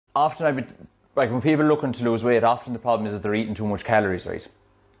often like when people are looking to lose weight, often the problem is that they're eating too much calories, right?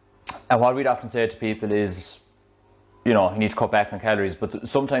 And what we'd often say to people is, you know, you need to cut back on calories. But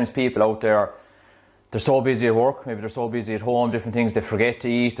sometimes people out there, they're so busy at work, maybe they're so busy at home, different things, they forget to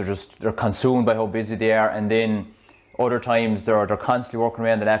eat, they're consumed by how busy they are, and then other times they're constantly working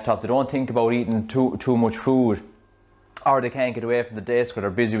away on the laptop, they don't think about eating too much food, or they can't get away from the desk, or they're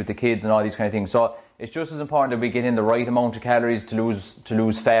busy with the kids and all these kind of things. So it's just as important that we get in the right amount of calories to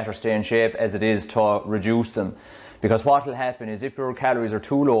lose fat or stay in shape as it is to reduce them. Because what will happen is if your calories are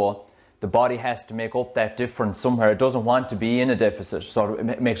too low, the body has to make up that difference somewhere. It doesn't want to be in a deficit, so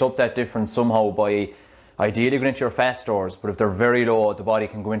it makes up that difference somehow by ideally going into your fat stores. But if they're very low, the body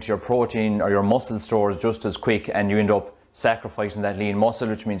can go into your protein or your muscle stores just as quick, and you end up sacrificing that lean muscle,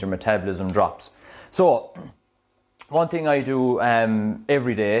 which means your metabolism drops. So one thing I do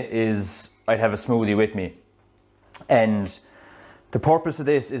every day is I'd have a smoothie with me, and the purpose of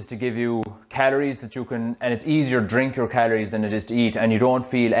this is to give you calories that you can, and it's easier to drink your calories than it is to eat, and you don't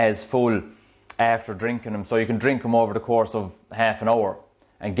feel as full after drinking them. So you can drink them over the course of half an hour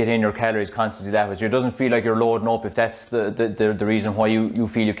and get in your calories constantly that way. So it doesn't feel like you're loading up if that's the reason why you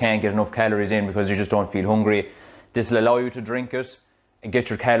feel you can't get enough calories in, because you just don't feel hungry. This will allow you to drink it and get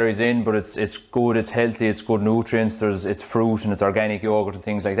your calories in, but it's good, it's healthy, it's good nutrients, it's fruit and it's organic yogurt and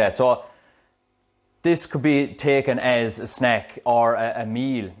things like that. So this could be taken as a snack or a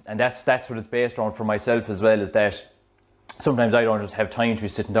meal, and that's what it's based on for myself as well, is that sometimes I don't just have time to be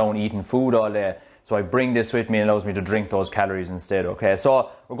sitting down eating food all day, so I bring this with me and it allows me to drink those calories instead. Okay,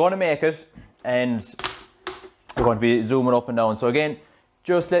 so we're going to make it, and we're going to be zooming up and down. So again,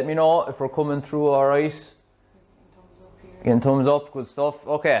 just let me know if we're coming through all right. Getting thumbs up, good stuff.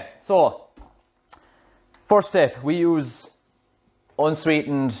 Okay, so first step, we use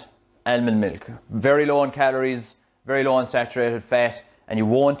unsweetened almond milk. Very low in calories, very low in saturated fat, and you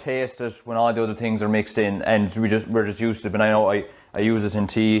won't taste it when all the other things are mixed in, and we're just used to it. But I know I use it in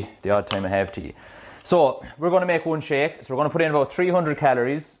tea the odd time I have tea. So we're going to make one shake. So we're going to put in about 300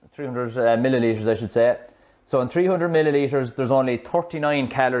 calories, 300 milliliters I should say. So in 300 milliliters there's only 39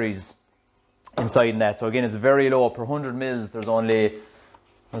 calories inside that. So again, it's very low. Per 100 mils there's only,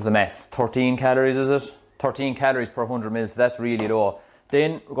 what's the math, 13 calories is it? 13 calories per 100 mils, so that's really low.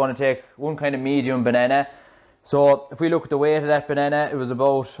 Then we're going to take one kind of medium banana. So if we look at the weight of that banana, it was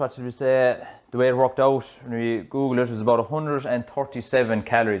about, what did we say, the way it worked out when we Google it was about 137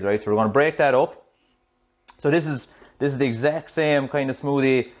 calories, right? So we're going to break that up. So this is the exact same kind of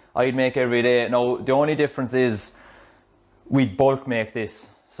smoothie I'd make every day. Now the only difference is we'd bulk make this.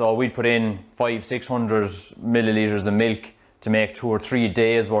 So we'd put in 500-600 milliliters of milk to make 2 or 3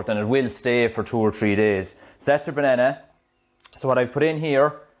 days worth, and it will stay for 2 or 3 days. So that's a banana. So what I've put in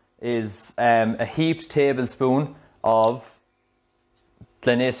here is a heaped tablespoon of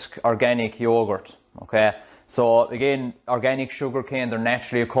Ennis organic yogurt. Okay, so again, organic sugar cane, they're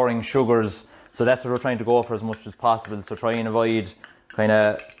naturally occurring sugars, so that's what we're trying to go for as much as possible. So try and avoid kind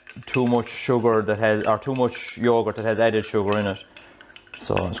of too much sugar that has, or too much yogurt that has added sugar in it.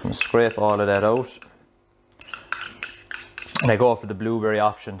 So I'm just going to scrape all of that out, and I go for the blueberry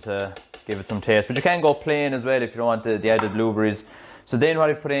option to give it some taste, but you can go plain as well if you don't want the added blueberries. So then what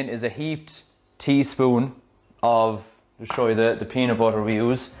I've put in is a heaped teaspoon of, to show you the peanut butter we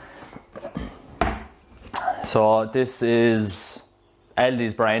use. So this is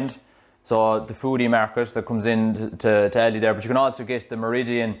Aldi's brand, so the foodie market that comes in to Aldi there, but you can also get the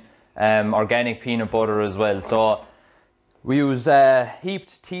Meridian organic peanut butter as well. So we use a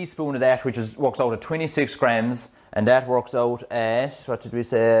heaped teaspoon of that, which works out at 26 grams, and that works out at, what did we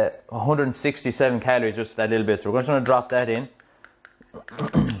say, 167 calories, just that little bit. So we're just going to drop that in.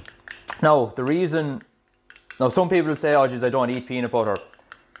 Now some people will say, oh geez, I don't eat peanut butter.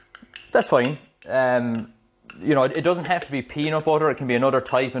 That's fine. You know, it doesn't have to be peanut butter. It can be another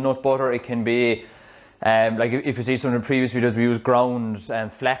type of nut butter. It can be like if you see some of the previous videos, we use ground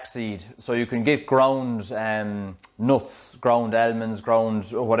flaxseed. So you can get ground nuts, ground almonds,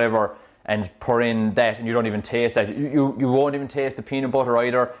 ground whatever, and pour in that, and you don't even taste that. You won't even taste the peanut butter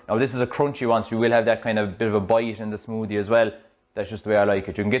either. Now this is a crunchy one, so you will have that kind of bit of a bite in the smoothie as well. That's just the way I like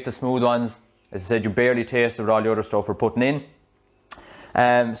it. You can get the smooth ones. As I said, you barely taste it with all the other stuff we're putting in.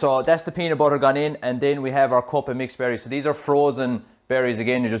 So that's the peanut butter gone in, and then we have our cup of mixed berries. So these are frozen berries.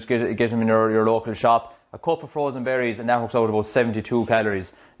 Again, you just get them in your local shop. A cup of frozen berries, and that works out about 72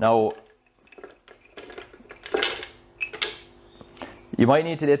 calories. Now, you might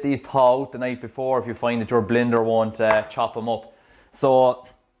need to let these thaw out the night before if you find that your blender won't chop them up. So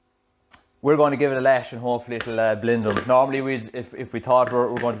we're going to give it a lash, and hopefully it'll blend them. Normally, if we thought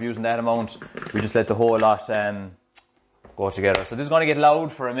we're going to be using that amount, we just let the whole lot go together. So this is going to get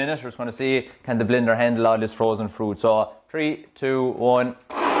loud for a minute. We're just going to see, can the blender handle all this frozen fruit. So 3, 2, 1.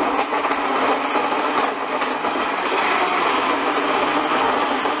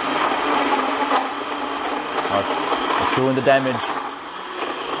 It's doing the damage.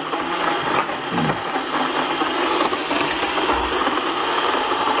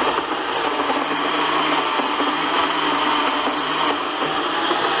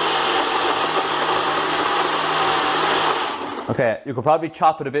 Okay, you could probably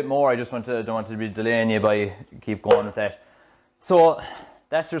chop it a bit more. I just don't want to be delaying you by keep going with that. So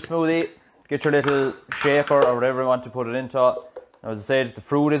that's your smoothie. Get your little shaker or whatever you want to put it into. Now, as I said, the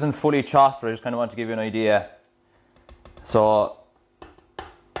fruit isn't fully chopped, but I just kind of want to give you an idea. So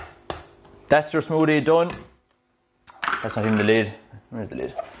that's your smoothie done. That's not even the lid. Where's the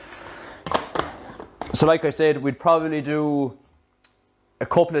lid? So like I said, we'd probably do a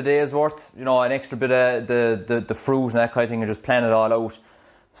couple of days worth, you know, an extra bit of the fruit and that kind of thing, and just plan it all out.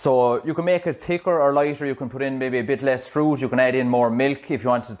 So you can make it thicker or lighter. You can put in maybe a bit less fruit. You can add in more milk if you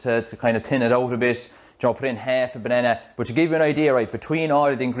wanted to kind of thin it out a bit. You know, put in half a banana. But to give you an idea, right, between all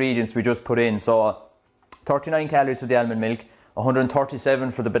of the ingredients we just put in, so 39 calories for the almond milk,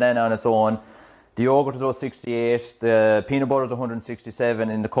 137 for the banana on its own. The yogurt is about 68, the peanut butter is 167,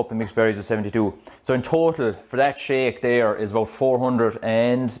 and the cup of mixed berries is 72. So in total, for that shake there is about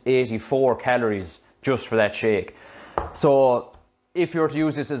 484 calories just for that shake. So if you were to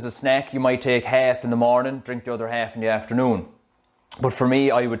use this as a snack, you might take half in the morning, drink the other half in the afternoon. But for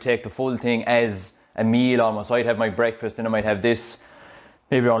me, I would take the full thing as a meal almost. So I'd have my breakfast, then I might have this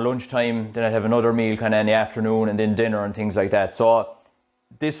maybe around lunchtime, then I'd have another meal kind of in the afternoon, and then dinner and things like that. So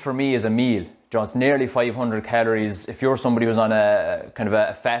this for me is a meal. You know, it's nearly 500 calories. If you're somebody who's on a kind of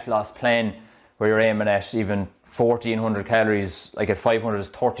a fat loss plan where you're aiming at even 1400 calories, like at 500 is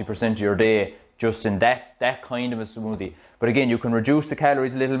 30% of your day just in that kind of a smoothie. But again, you can reduce the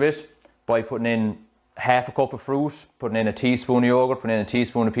calories a little bit by putting in half a cup of fruit, putting in a teaspoon of yogurt, putting in a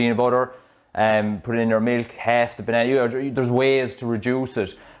teaspoon of peanut butter, putting in your milk, half the banana. There's ways to reduce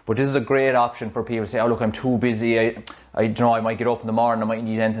it. But this is a great option for people to say, oh look, I'm too busy, I don't know, I might get up in the morning, I might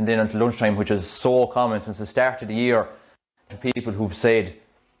eat anything then until lunchtime, which is so common since the start of the year. People who've said,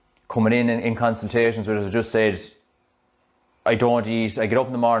 coming in consultations with us, have just said, I don't eat, I get up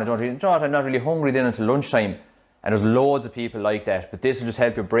in the morning, I don't eat, I'm not really hungry then until lunchtime. And there's loads of people like that, but this will just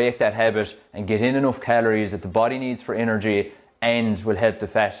help you break that habit and get in enough calories that the body needs for energy and will help the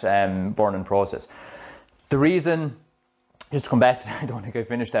fat burning process. The reason, just to come back to, I don't think I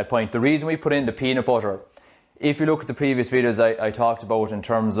finished that point. The reason we put in the peanut butter, if you look at the previous videos I talked about in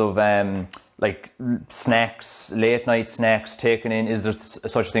terms of like snacks, late night snacks taken in, is there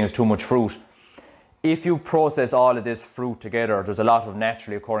such a thing as too much fruit? If you process all of this fruit together, there's a lot of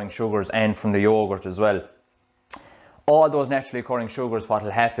naturally occurring sugars and from the yogurt as well. All those naturally occurring sugars, what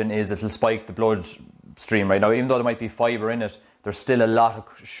will happen is it'll spike the blood stream right now. Even though there might be fibre in it, there's still a lot of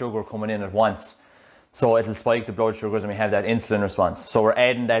sugar coming in at once. So it'll spike the blood sugars and we have that insulin response. So we're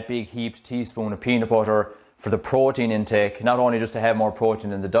adding that big heaped teaspoon of peanut butter for the protein intake, not only just to have more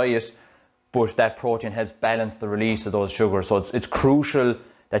protein in the diet, but that protein helps balance the release of those sugars. So it's crucial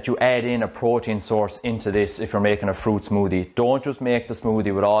that you add in a protein source into this if you're making a fruit smoothie. Don't just make the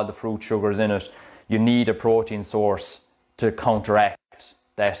smoothie with all the fruit sugars in it. You need a protein source to counteract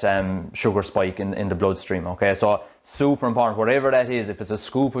that sugar spike in the bloodstream. Okay, so super important, whatever that is, if it's a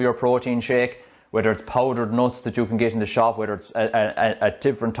scoop of your protein shake, whether it's powdered nuts that you can get in the shop, whether it's a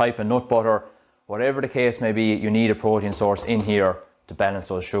different type of nut butter, whatever the case may be, you need a protein source in here to balance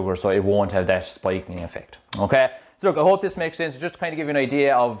those sugars so it won't have that spiking effect. Okay, so look, I hope this makes sense, just to kind of give you an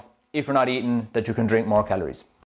idea of, if you're not eating, that you can drink more calories.